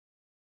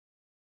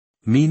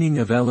Meaning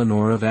of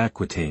Eleanor of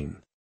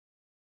Aquitaine.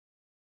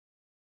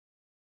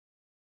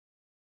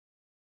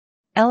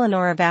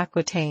 Eleanor of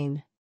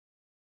Aquitaine.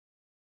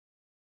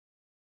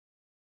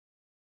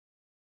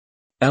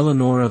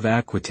 Eleanor of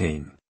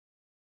Aquitaine.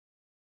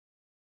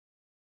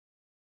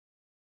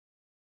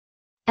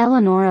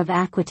 Eleanor of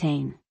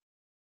Aquitaine.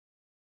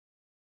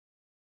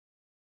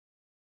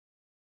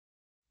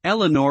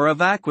 Eleanor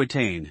of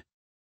Aquitaine.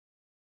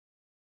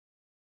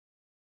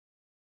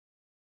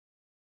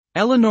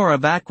 Eleanor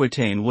of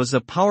Aquitaine was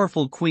a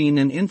powerful queen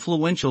and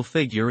influential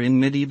figure in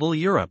medieval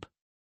Europe.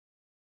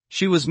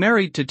 She was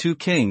married to two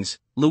kings,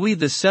 Louis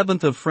VII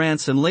of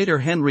France and later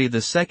Henry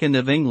II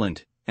of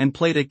England, and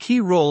played a key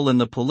role in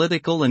the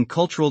political and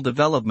cultural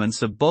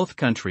developments of both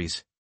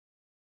countries.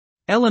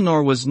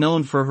 Eleanor was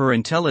known for her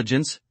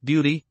intelligence,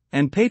 beauty,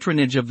 and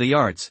patronage of the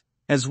arts,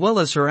 as well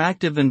as her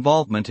active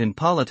involvement in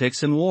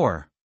politics and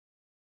war.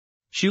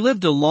 She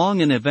lived a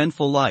long and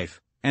eventful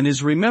life, and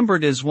is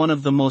remembered as one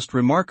of the most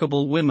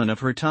remarkable women of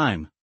her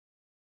time.